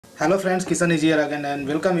Hello friends, Kisan is here again and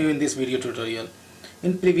welcome you in this video tutorial.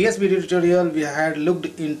 In previous video tutorial we had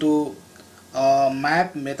looked into a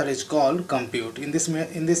map method is called compute. In this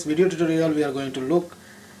video tutorial we are going to look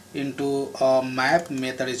into a map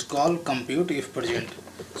method is called compute if present.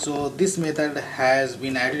 So this method has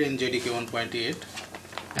been added in JDK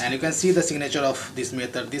 1.8 and you can see the signature of this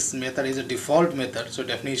method. This method is a default method, so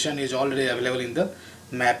definition is already available in the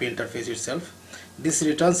map interface itself. This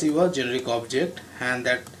returns you a generic object and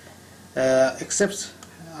that accepts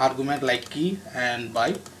argument like key and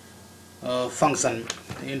by function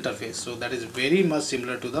interface. So that is very much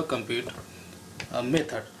similar to the compute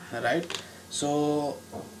method, right? So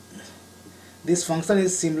this function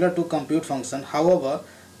is similar to compute function. However,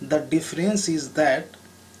 the difference is that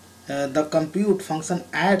the compute function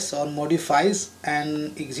adds or modifies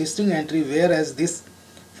an existing entry, whereas this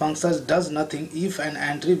function does nothing if an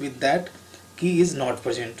entry with that key is not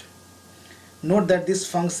present. Note that this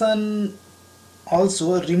function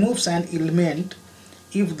also removes an element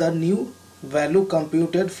if the new value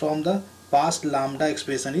computed from the past lambda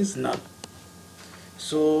expression is null.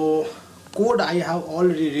 So code I have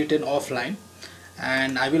already written offline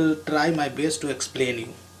and I will try my best to explain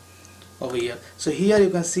you over here. So here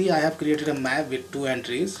you can see I have created a map with two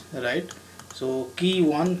entries, right? So key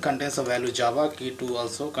 1 contains a value Java, key 2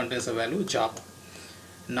 also contains a value Java.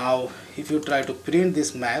 Now if you try to print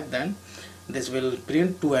this map, then this will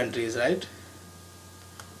print two entries, right?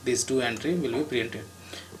 These two entries will be printed.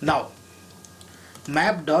 Now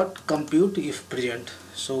map.compute if present.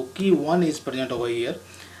 So key 1 is present over here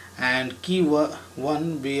and key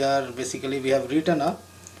 1 we have written a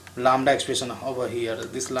lambda expression over here.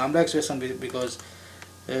 This lambda expression because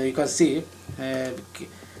you can see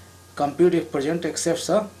compute if present accepts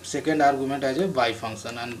a second argument as a by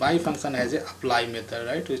function, and by function has a apply method,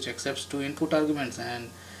 right, which accepts two input arguments, and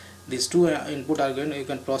these two input arguments you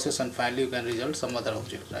can process and finally you can result some other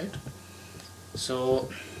object, right? So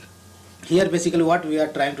here basically what we are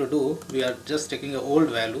trying to do, we are just taking an old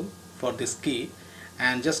value for this key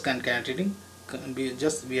and just concatenating. We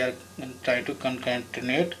are trying to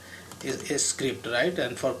concatenate a script, right?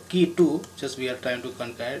 And for key 2 just we are trying to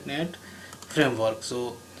concatenate framework.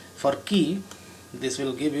 So for key, this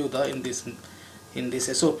will give you the in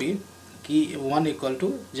this SOP key 1 equal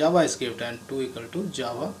to JavaScript and 2 equal to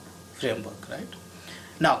Java framework, right?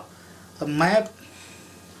 Now a map,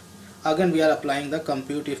 again we are applying the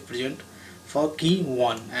compute if present for key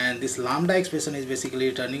 1 and this lambda expression is basically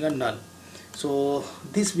returning a null. So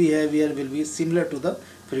this behavior will be similar to the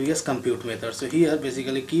previous compute method. So here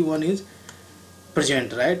basically key 1 is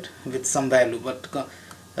present, right, with some value, but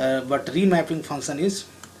remapping function is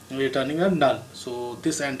returning a null. So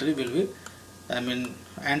this entry will be,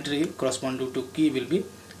 entry corresponding to key will be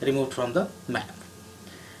removed from the map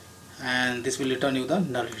and this will return you the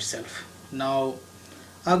null itself. Now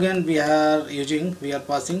again we are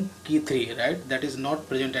passing key 3, right, that is not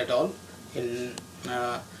present at all in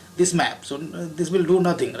this map. So this will do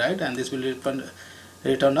nothing, right, and this will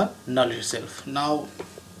return a null itself. Now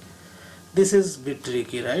this is a bit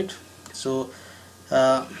tricky, right? So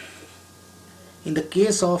in the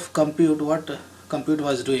case of compute, what compute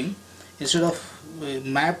was doing, instead of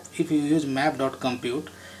map, if you use map.compute,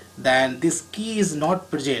 then this key is not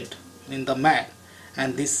present in the map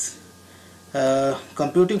and this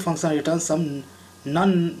computing function returns some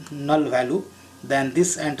non-null value, then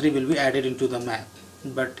this entry will be added into the map.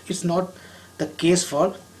 But it's not the case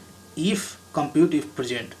for if compute if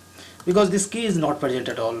present, because this key is not present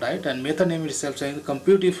at all, right? And method name itself saying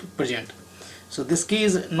compute if present. So this key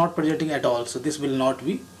is not presenting at all, so this will not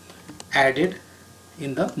be added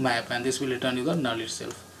in the map and this will return you the null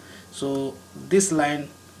itself. So this line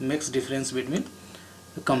makes difference between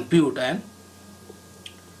compute and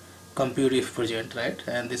compute if present, right?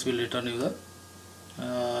 And this will return you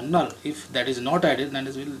the null. If that is not added, then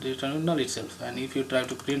this will return you null itself. And if you try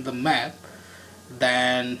to print the map,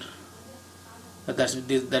 then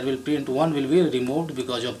that will print 1 will be removed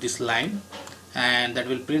because of this line, and that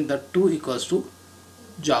will print the 2 equals to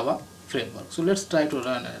Java framework. So let's try to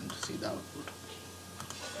run and see the output.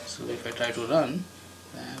 So if I try to run,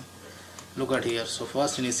 look at here. So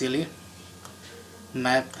first initially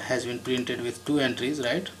map has been printed with two entries,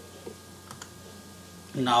 right?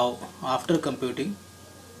 Now after computing,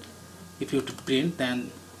 if you print,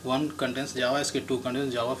 then 1 contains JavaScript, 2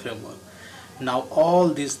 contains Java framework. Now all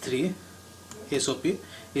these three SOP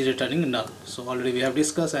is returning null. So already we have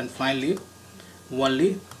discussed, and finally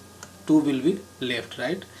only 2 will be left,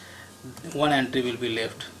 right? One entry will be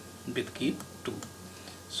left with key 2.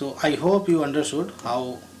 So I hope you understood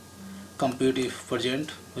how compute if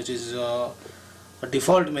present, which is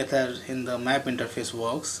default method in the map interface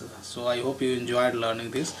works. So I hope you enjoyed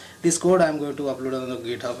learning this. This code I am going to upload on the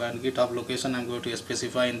GitHub, and GitHub location I am going to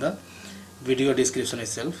specify in the video description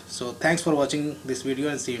itself. So thanks for watching this video,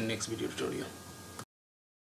 and see you in next video tutorial.